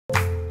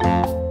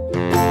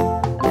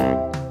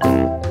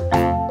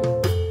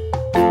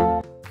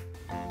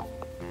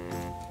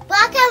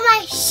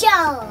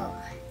go.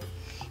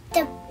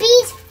 The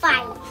bees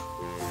fight.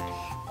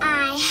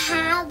 I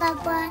have a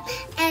bun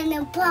and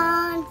a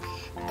bun.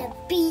 The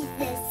bees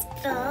is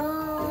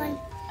thrown.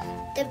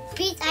 The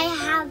bees I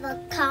have a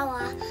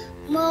color.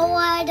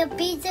 More the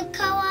bees a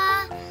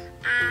color.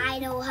 I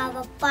don't have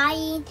a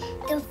fight.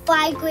 The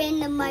fire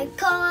green in my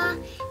car.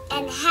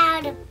 And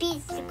how the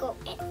bees go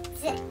and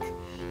sick.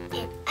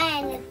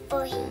 And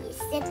for he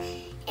sit.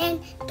 And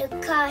the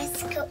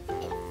cars go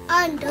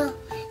under.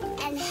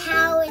 And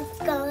how it's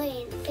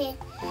going fit.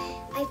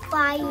 I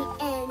fight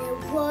and I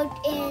work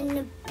in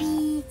the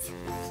bees.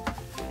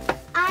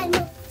 I'm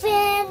a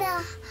fan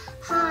of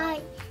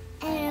high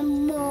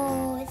and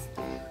moors.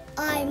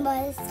 I'm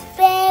a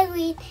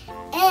fairy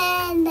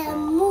and the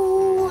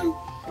moon.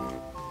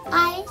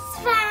 I'm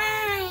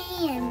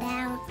flying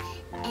down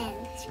and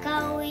it's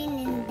going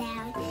and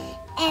down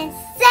and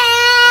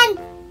sand.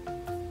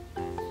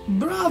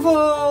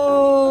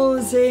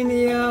 Bravo,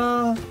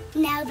 Xenia!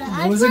 Now the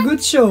That was a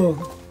good show.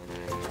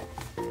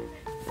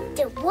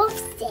 The wolf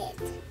said.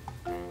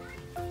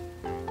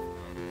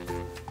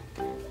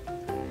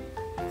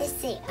 Let's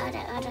see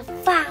other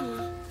farm.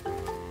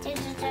 You're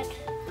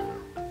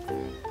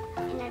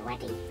not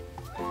ready.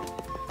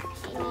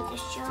 I need to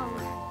show.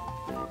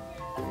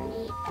 I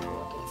need to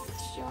put this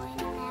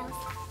showing mouth.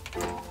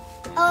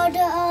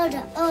 Order.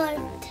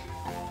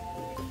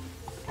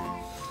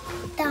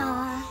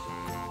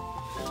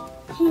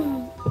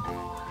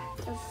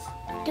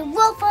 The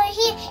wolf over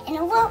here and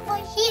the wolf over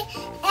here.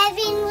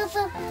 Every wolf.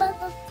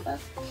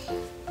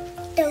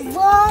 The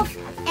wolf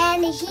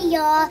and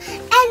here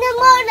and the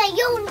more that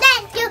you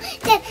let you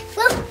that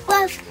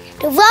wolf.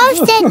 The wolf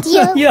said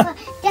you. Yeah.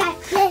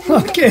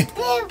 Okay.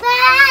 The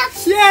wolf.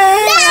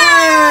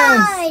 Yes.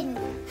 Nine.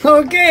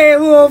 Okay,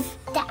 Wolf.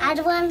 The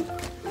other one.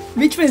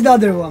 Which one is the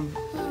other one?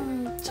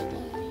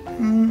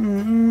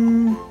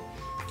 Chicken.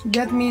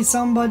 Get me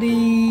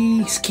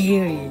somebody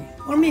scary,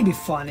 or maybe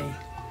funny,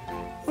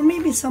 or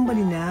maybe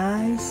somebody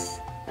nice.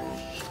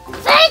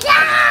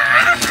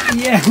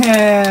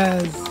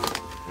 Yes.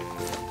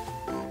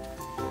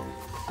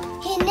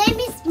 His name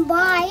is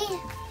Mai.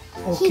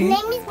 Okay. His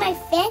name is my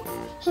friend.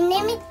 His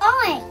name is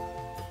Oi.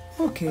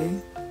 Okay.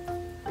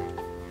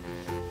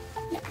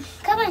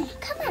 Come on.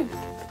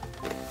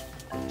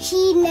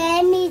 His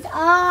name is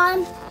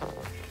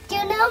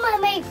you know my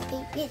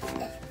baby is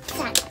the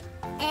son.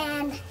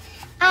 And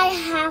I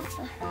have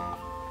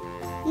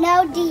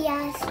no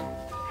Diaz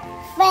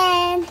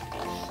friend.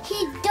 He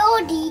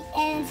Dodi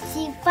and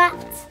she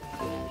fats.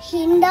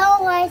 He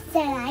know I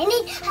said I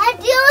need a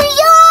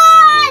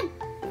million.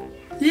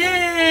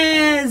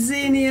 Yes,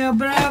 Xenia,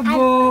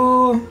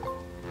 bravo.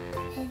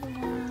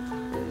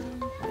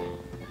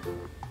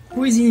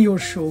 Who is in your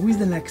show? Who is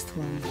the next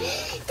one?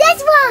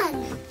 This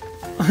one.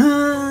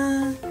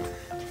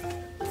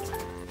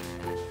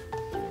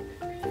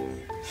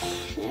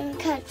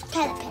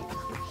 Caterpillar.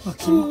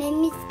 Okay. His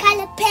name is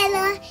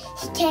Caterpillar.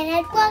 He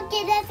cannot walk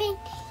in everything.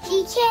 He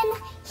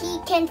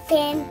can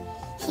fin.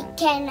 He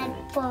cannot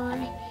fall.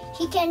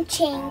 He can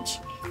change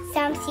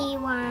some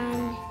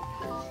C1.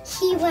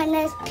 He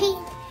wanna pee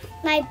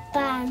my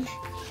bum.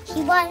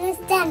 He wanna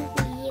stand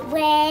me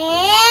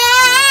away.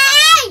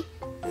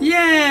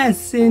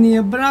 Yes,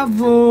 Xenia,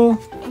 bravo.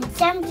 And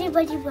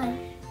somebody won.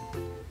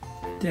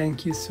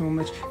 Thank you so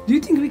much. Do you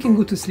think we can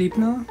go to sleep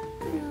now?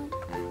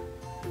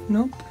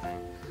 No. Nope.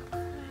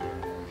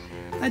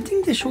 I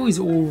think the show is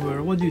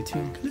over. What do you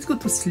think? Let's go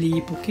to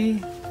sleep, okay?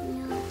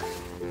 No.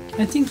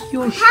 I think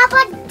you're... How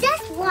about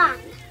this one?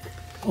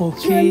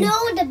 Okay. You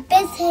know the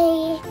best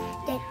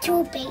the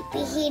two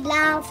babies he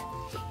loves,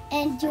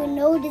 and you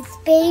know these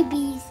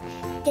babies,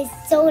 they're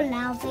so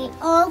lovely.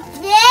 Oh,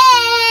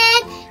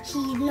 then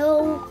he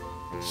know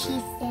he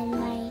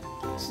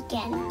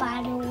get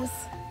bottles.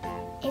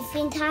 If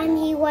in time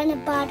he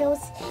wanted bottles,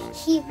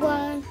 he's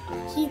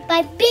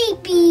my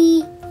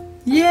baby.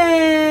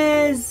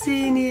 Yes,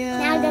 Xenia.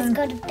 Now let's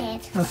go to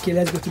bed. Okay,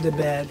 let's go to the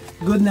bed.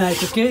 Good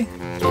night, okay?